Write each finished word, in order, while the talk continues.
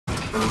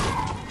shotgun.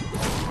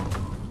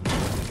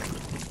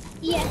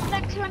 Yes,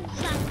 thanks for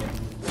understanding.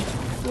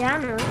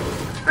 Yeah,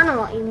 I know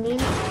what you mean.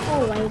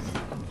 Always.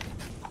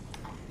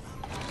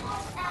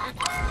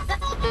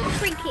 That's a bit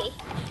freaky.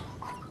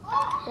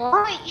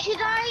 What? Wait,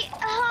 should I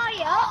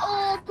hire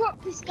or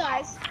drop this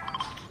guy's?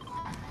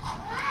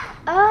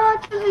 I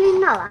don't really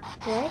know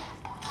actually.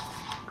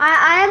 I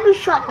have a I'm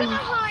shotgun. gonna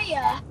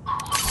hire.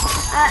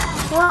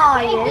 What are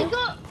Okay, you? we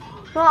got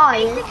What are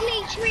you?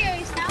 basically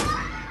trios now.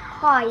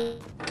 What are you?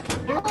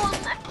 Over at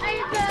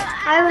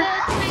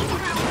the main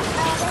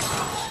house.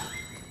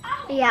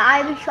 Yeah, I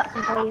have a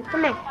shotgun for you.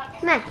 Come here.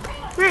 Come here.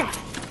 Come here.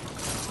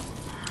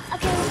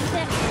 Okay, what's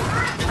it?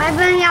 I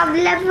only have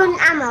 11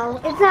 ammo.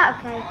 Is that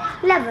okay?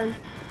 11.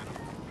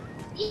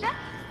 Yeah,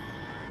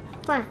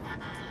 Come on.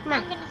 Come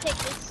I'm on. gonna take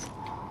this.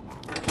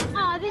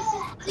 Oh, this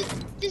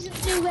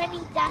doesn't do any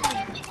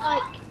damage.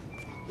 Like,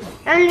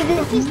 Only this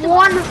is this the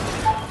one.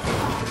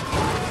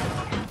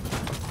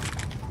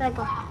 There you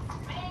go.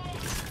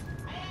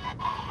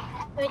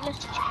 wait, let's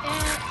check.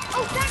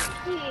 Oh, thank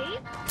you.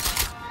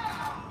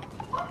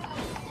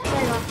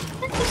 There you go.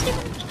 That's just even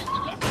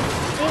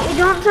actually.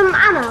 You want some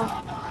ammo?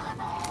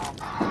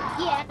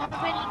 Yeah, I've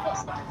only got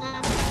some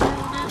now.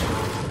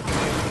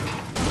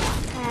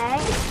 Okay.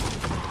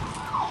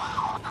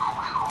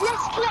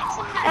 Let's collect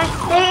some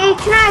matches. You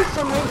can have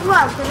some as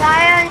well, because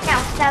I only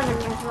have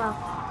 7 as well.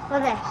 For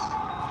this.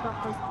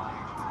 Shotgun.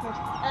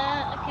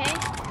 Okay.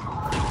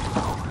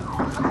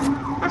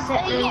 That's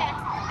it then. Yeah,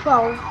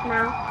 12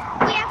 now.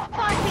 we have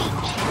 5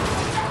 each.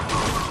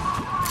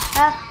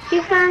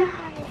 You can...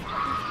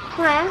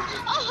 Where?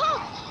 Oh,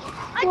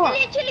 I What?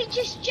 literally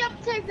just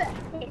jumped over.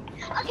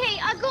 Okay,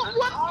 I got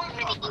 1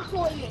 mini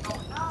for you.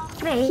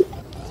 Me?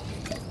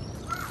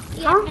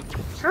 Yeah, Oh,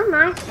 how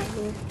nice of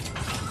you.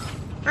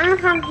 I'm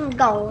having some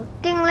gold.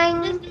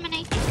 Dingling. there's the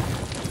mini.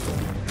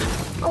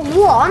 Oh,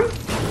 1?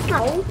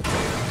 No.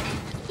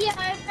 Yeah,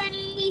 I've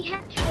only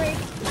had 3.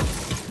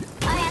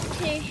 I had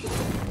 2.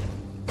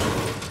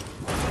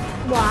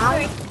 Wow.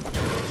 3.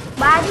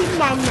 Why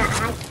did I not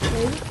have 2?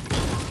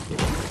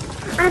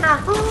 And I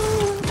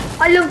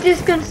love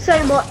this gun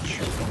so much.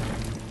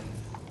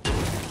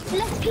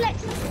 Let's collect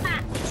some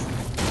mats.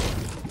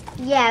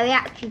 Yeah, we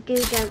actually do,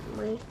 don't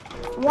we?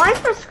 Why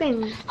is my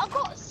screen? I've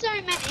got so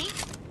many.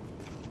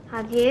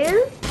 Have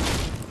you?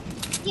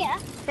 Yeah.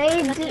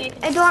 Hey,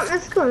 I don't want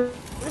this gun.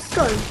 This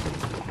gun.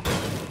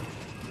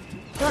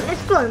 You want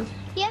this gun?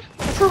 Yeah.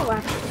 It's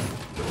alright.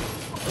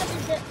 What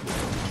is it?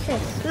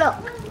 This. Look.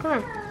 Come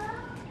on.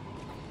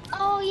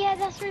 Oh yeah,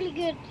 that's really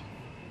good.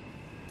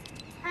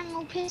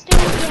 Angle pistol.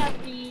 Yeah,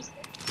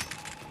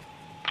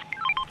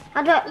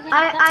 I'm gonna use it. I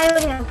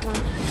already have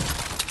one.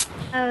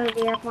 I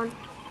already have one.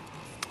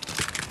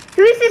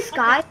 Who is this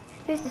guy? Okay.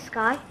 Who's this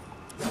guy?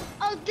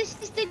 Oh, this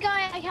is the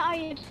guy I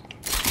hired.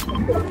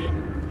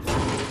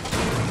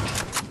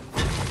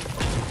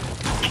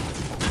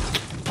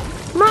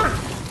 Come on.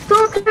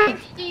 Don't come in.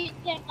 If you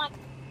don't like.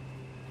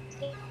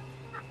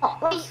 Oh,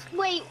 what's...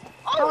 Wait.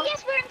 Oh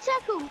yes, we're in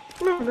circle.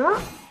 No,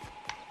 not.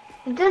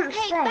 It didn't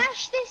Hey, say.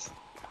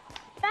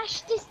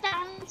 bash this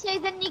down so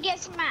then you get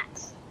some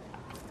mats.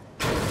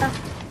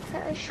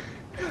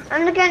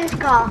 I'm against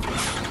car.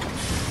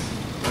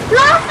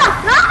 Llama!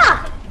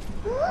 Llama!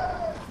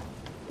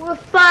 We're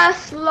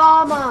first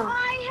llama.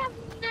 I have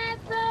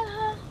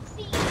never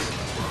seen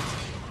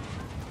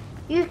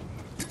You.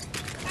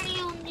 any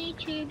on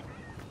YouTube.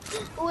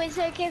 Oh, it's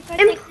okay if I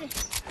Im- take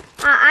this.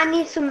 I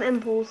need some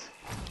impulse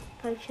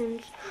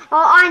potions.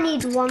 Oh, I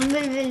need one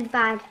really, really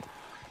bad.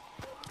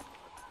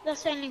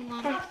 That's only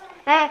one.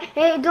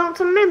 Hey, don't want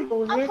some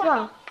impulse I'll as find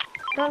well. it.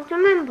 Don't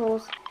some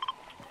impulse.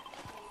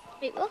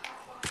 Wait, what?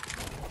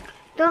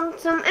 Don't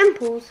some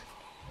impulse.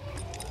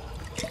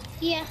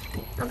 Yeah.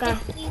 Okay.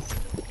 Yes, please.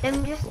 Let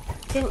me just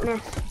drink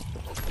this.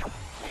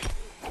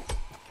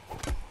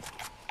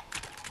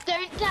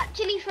 Don't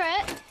actually throw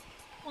it.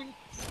 Thanks.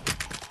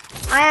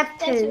 I have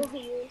There's 2. your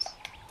heels.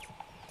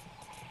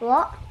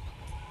 What?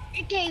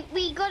 Okay,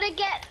 we gotta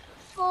get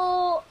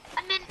 4.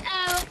 I meant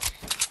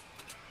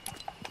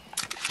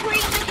 3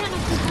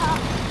 mechanical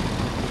parts.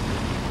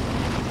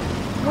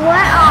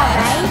 Where are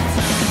they?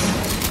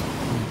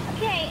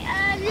 Okay,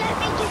 let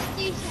me just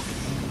do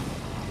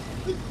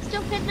something. We can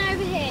stop in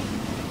over here.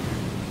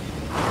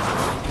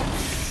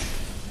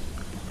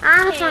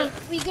 Okay,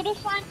 we gotta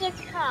find a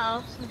car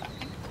or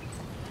something.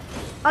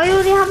 I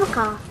already have a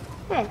car.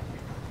 Here.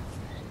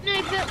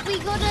 No, but we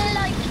gotta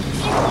like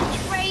get the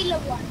trailer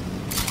one.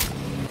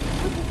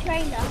 With the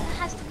trailer. It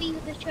has to be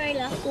with the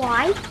trailer.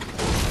 Why?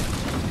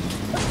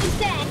 Because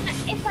then,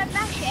 if I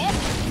bash it,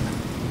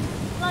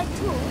 like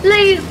cool,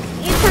 Luke,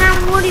 you can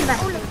have a woody back.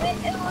 all of it,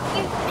 it will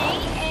give me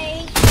a...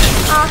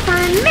 Oh,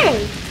 can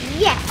me?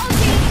 Yes.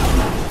 Okay.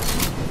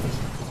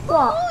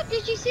 What? Oh,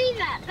 did you see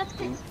that? That's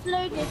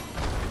exploded.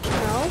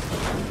 No.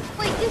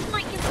 Wait, this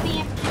might give me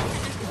a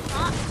mechanical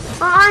part.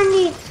 Oh, I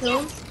need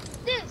some. Yes,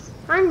 this.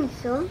 I need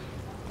some.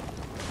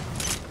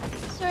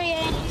 Sorry, I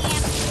only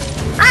have 2.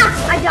 Ah,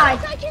 I died.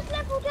 I just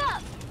leveled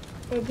up.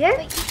 Did you?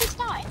 Wait, you just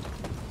died?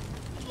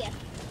 Yeah.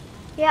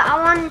 Yeah,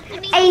 I'm on I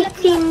need to level up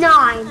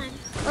 89. sometimes.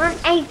 I'm on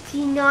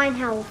 89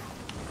 health.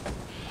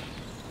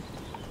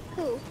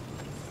 Cool.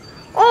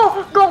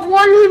 Oh, got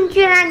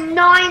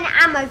 109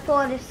 ammo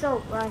for the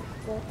assault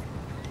rifle.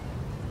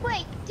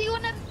 Wait, do you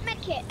want to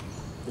make it?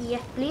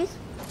 Yes, please.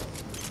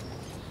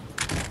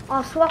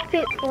 I'll swap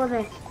it for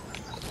this.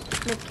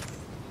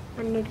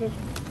 I need it.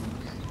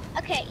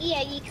 Okay,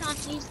 yeah, you can't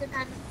use the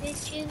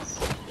bandages.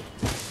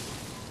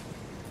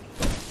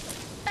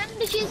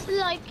 Bandages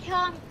like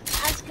aren't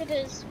as good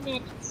as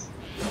meds.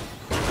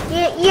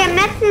 Yeah,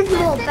 meth is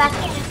more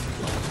better.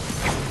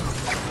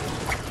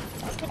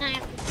 Can I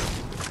have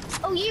this?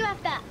 Oh, you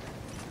have that.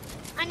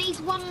 I need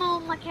one more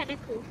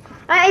mechanical.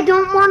 I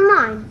don't want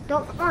mine.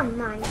 Don't want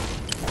mine.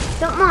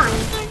 Don't mind.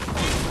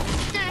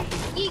 No,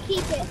 you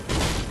keep it.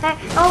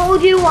 Oh,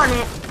 do you want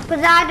it?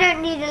 Because I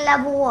don't need a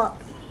level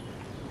up.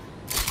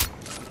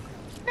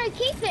 No,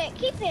 keep it,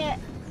 keep it.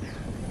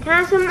 Can I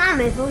have some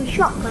ammo for a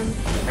shotgun?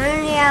 I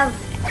only have...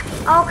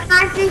 Oh, can I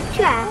have this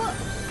chest?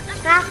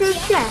 Can I have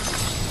this chest?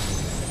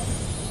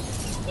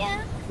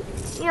 Yeah.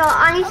 Yeah,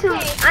 I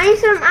need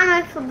some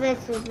ammo for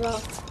this as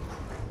well.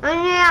 I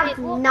only have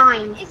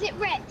 9. Is it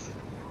red?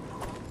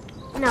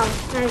 No,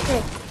 it's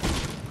this.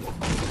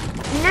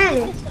 No,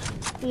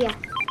 This one? yeah.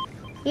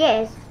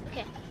 Yes.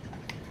 Okay.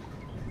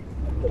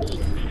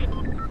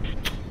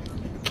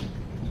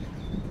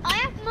 I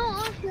have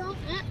more if you want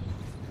it.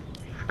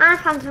 I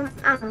found some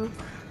ammo.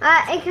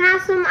 You can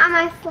have some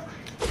ammo for...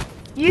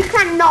 You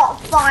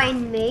cannot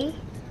find me.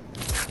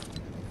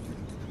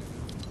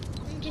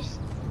 I'm just...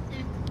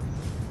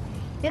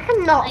 You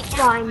cannot I can't find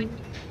find me.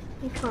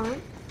 You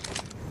can't.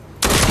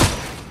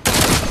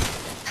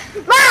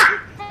 Ah!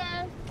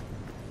 Hello.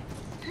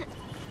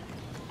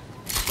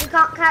 You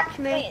can't catch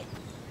me. Wait.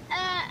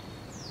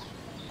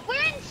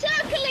 We're in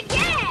circle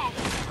again.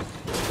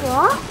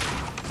 What?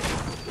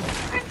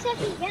 We're in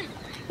circle again.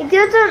 It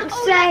doesn't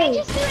Oh, let me say.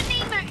 just do an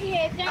emote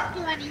here. Don't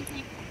do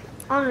anything.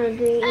 I'm gonna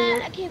do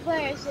it. Okay,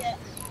 where is it?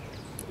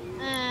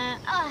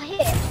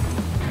 Here.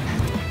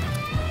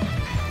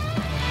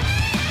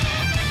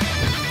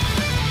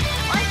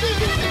 I keep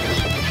doing an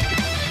emote.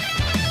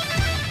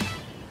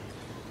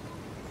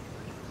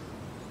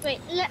 Wait,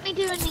 let me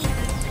do an emote.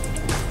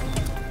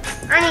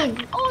 I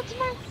need.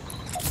 Automatic.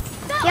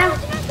 Yeah.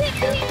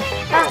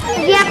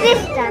 Automatic. You have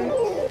this then.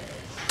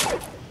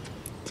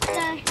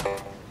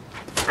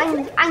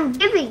 No. I'm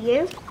giving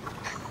you.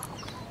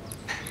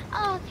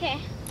 Oh, okay.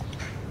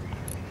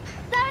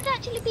 That would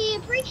actually be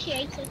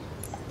appreciated.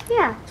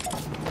 Yeah.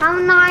 How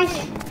nice.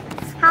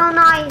 How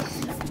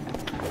nice.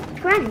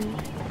 Friend.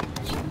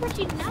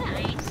 Pretty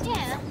nice,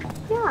 yeah.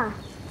 Yeah.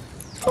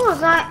 Of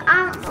course,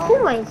 I'm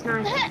always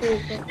nice to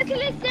people. Look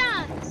at his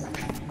dance.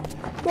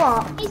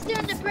 What? He's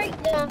doing the break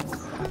dance.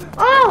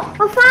 Oh,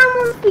 I found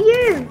one for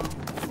you.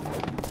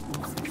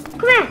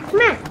 Come here, come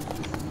here.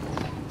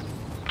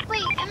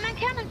 Wait, a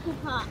mechanical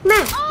part. Come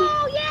here.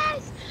 Oh,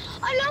 yes.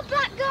 I love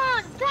that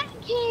gun. Thank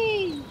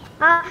you.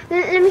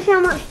 Let me see how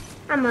much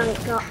ammo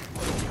it got.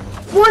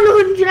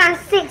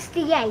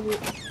 168.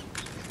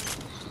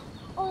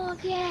 Oh,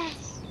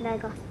 yes. There you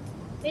go.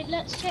 Wait,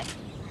 let's check.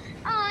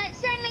 Oh,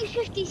 it's only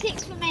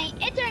 56 for me.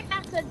 It don't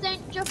matter.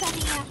 Don't drop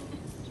any out.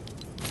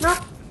 No,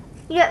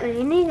 you don't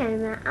really need any of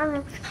that.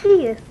 I'm for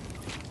you.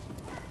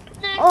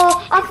 No.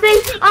 Oh, I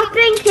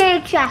think here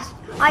a chest.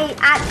 I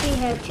actually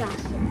hear a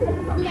chest.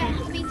 Yeah,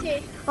 me too.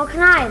 Oh,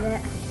 can I have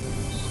it?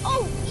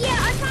 Oh, yeah,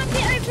 I found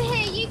it over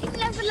here. You can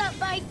level up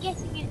by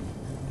getting it.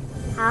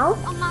 How?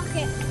 I'll mark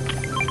it.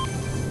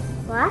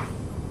 What?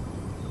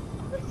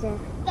 What's it?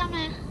 Down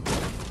there.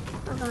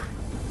 Okay.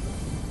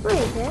 Where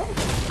is it?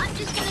 I'm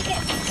just gonna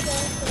get this.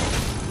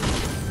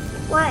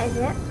 Where is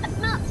it? I've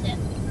marked it.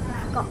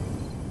 Got.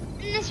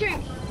 In this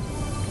room.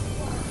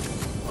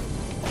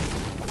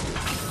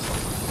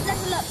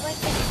 Level up right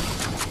there.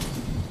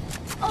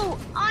 Oh,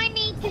 I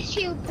need the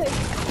shield poop.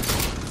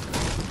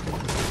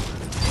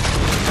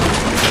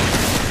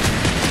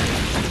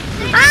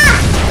 Ah!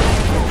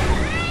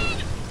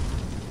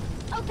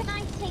 Oh, can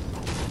I take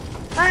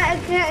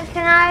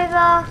Can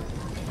I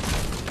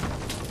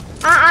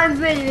I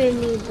really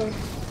need this.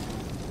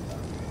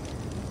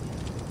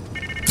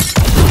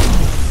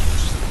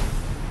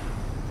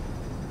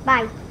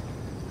 Bye.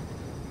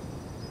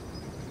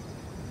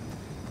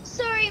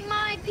 Sorry,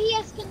 my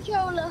PS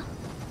controller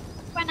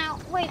ran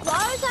out. Wait,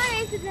 why was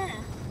I over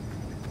there?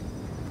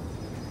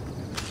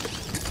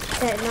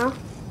 Don't know.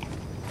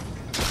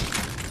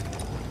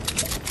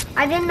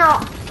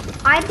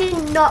 I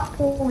did not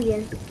pull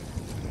you.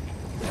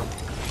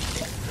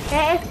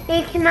 Hey,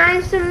 can I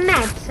have some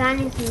meds? I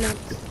need some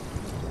meds.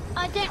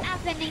 I don't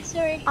have any,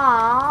 sorry.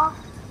 Aww.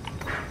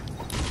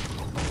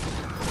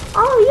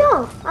 Oh,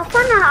 yo, I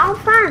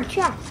found a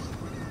chest.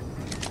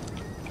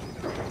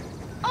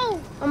 Oh,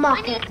 I'll mark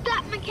I need it.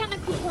 that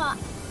mechanical part.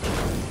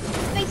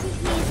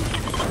 Basically, is a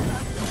mechanical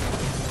part.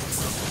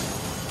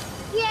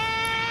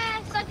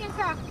 Yes, I can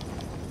craft.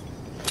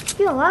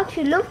 Yo, I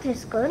actually love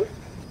this gun.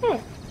 Hey.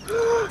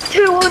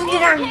 228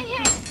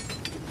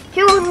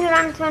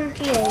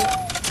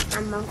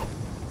 ammo.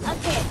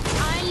 Okay,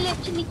 I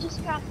literally just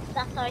crafted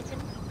that item.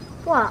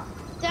 What?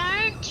 Don't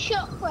Don't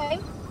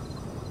shockwave.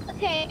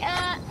 Okay,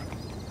 oh,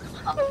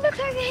 look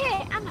over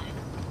here, ammo.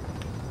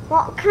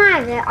 What can I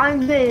have it? I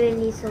really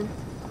need some.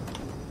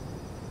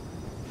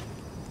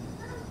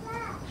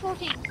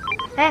 14.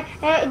 Hey,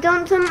 do you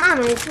want some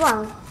ammo as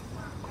well?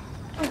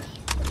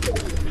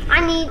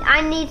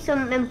 I need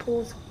some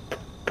impulse.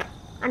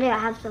 I don't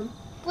have some.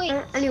 Wait,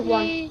 I need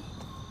one.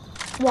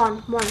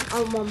 One.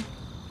 I want one.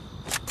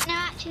 No,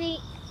 actually,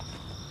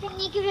 can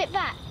you give it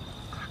back?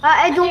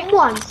 I don't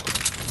want.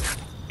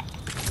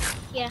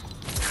 Yeah.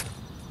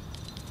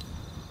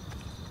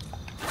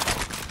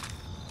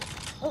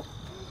 Oh.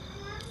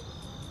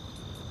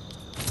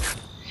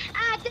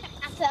 Ah, don't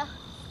matter.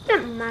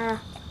 Doesn't matter.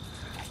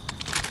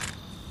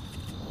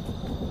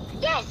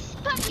 Yes,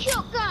 punch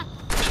shotgun.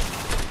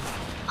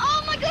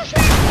 Oh my gosh,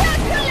 we're in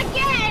circle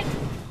again.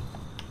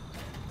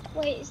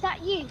 Wait, is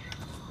that you?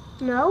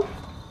 No.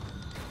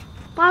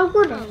 Why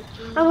would I?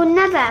 I would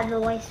never ever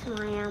waste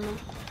my ammo.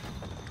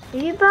 Are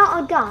you about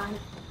to die?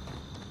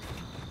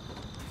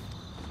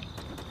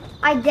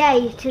 I dare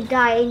you to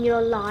die in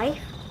your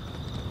life.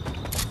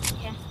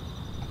 Yeah.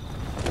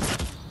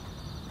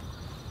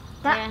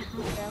 That,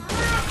 Yeah,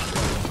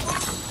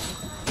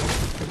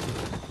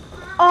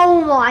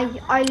 oh my,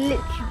 I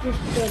literally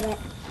just did it.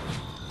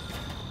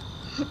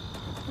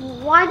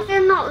 Why did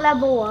you not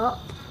level up?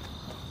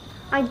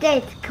 I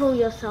dare to kill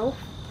yourself.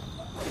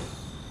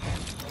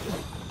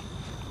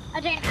 I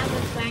don't have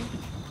a phone.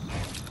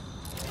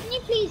 Can you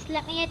please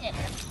let me edit?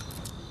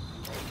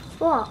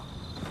 What?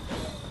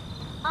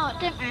 Oh,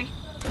 don't worry.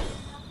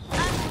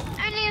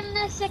 Only on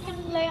the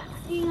second layer.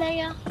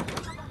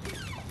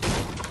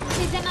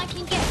 So then I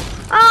can get...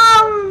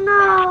 Oh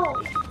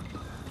no!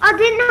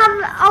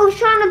 I was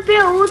trying to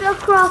build a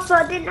cross,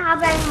 but I didn't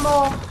have any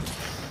more.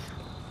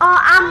 Oh,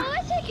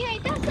 that's okay.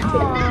 That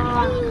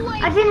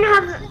always I didn't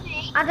happens have, to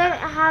me. I don't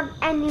have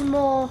any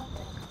more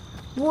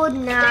wood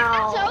Don't now.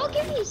 matter, I'll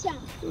give you some.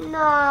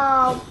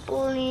 No,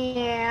 please.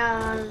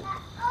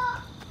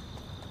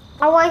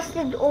 I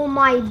wasted all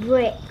my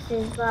bricks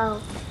as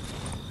well.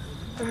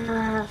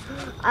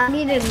 I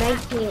need to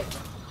make it.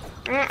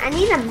 I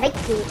need to make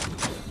it.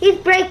 He's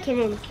breaking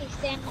in. Okay,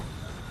 stand up.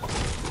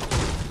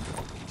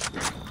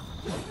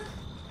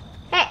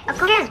 Hey,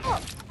 come in.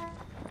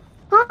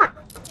 Come on.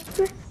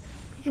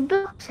 You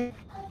blocked it.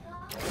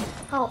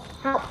 Help.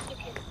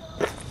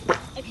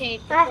 Okay.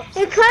 Close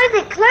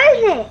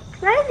it.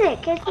 I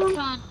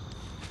can't.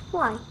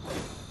 Why? I'm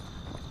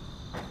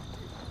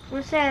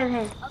gonna stay over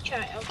here. I'll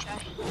try.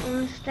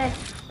 I'm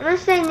gonna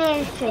stay near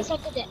this tree. Yes, I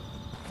did it.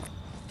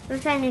 I'm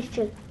gonna stay near this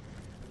tree.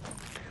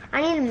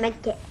 I need to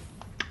make it.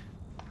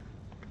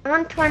 I'm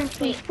on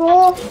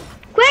 24.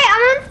 Wait,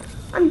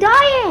 I'm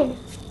dying.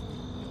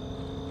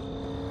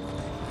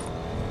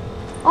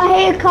 I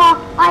hear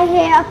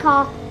a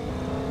car.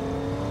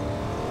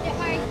 Don't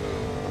worry.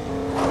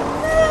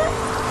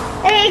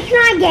 Hey, can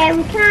I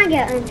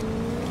get him?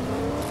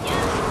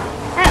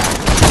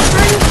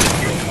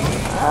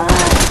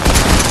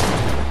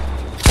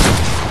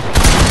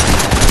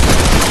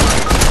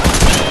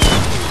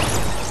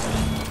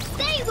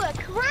 They were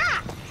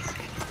crap.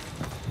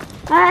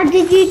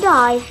 Did you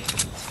die?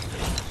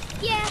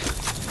 Yeah.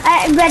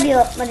 Ready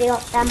up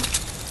then.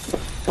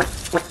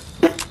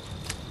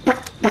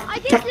 I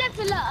did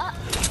level up.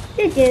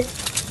 Did you?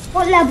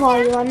 What level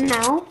are you on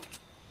now?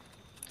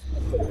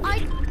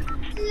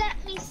 Let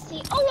me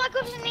see. Oh, I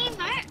got an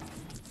emote.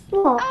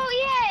 What? Oh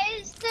yeah,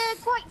 it's the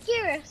quite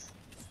curious.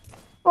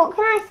 What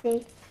can I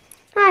see?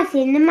 Can I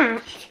see in the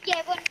match?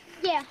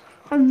 Yeah.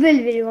 I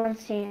really want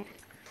to see it.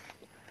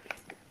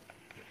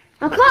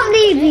 I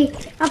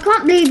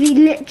can't believe he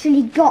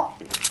literally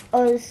got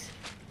us,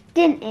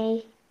 didn't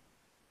he?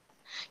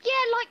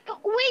 Yeah, like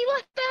we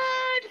were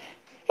third.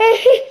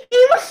 He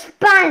was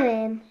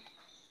spamming.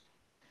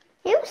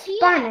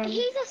 Yeah,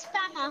 he's a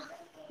spammer.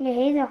 Yeah,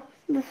 he's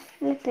a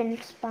flipping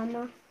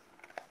spammer.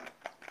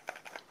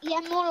 Yeah,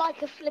 more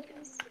like a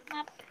flipping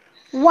spammer.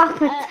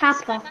 Wappa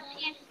tapper.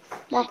 Yeah.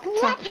 Wappa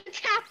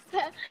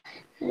Tapper.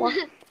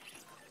 Wappa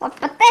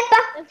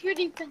tapper. That's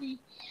really funny.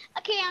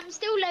 Okay, I'm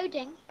still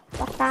loading.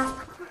 Wappa.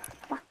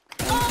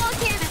 Oh,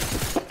 damn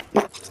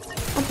it.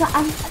 I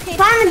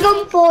found a gun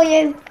for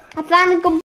you.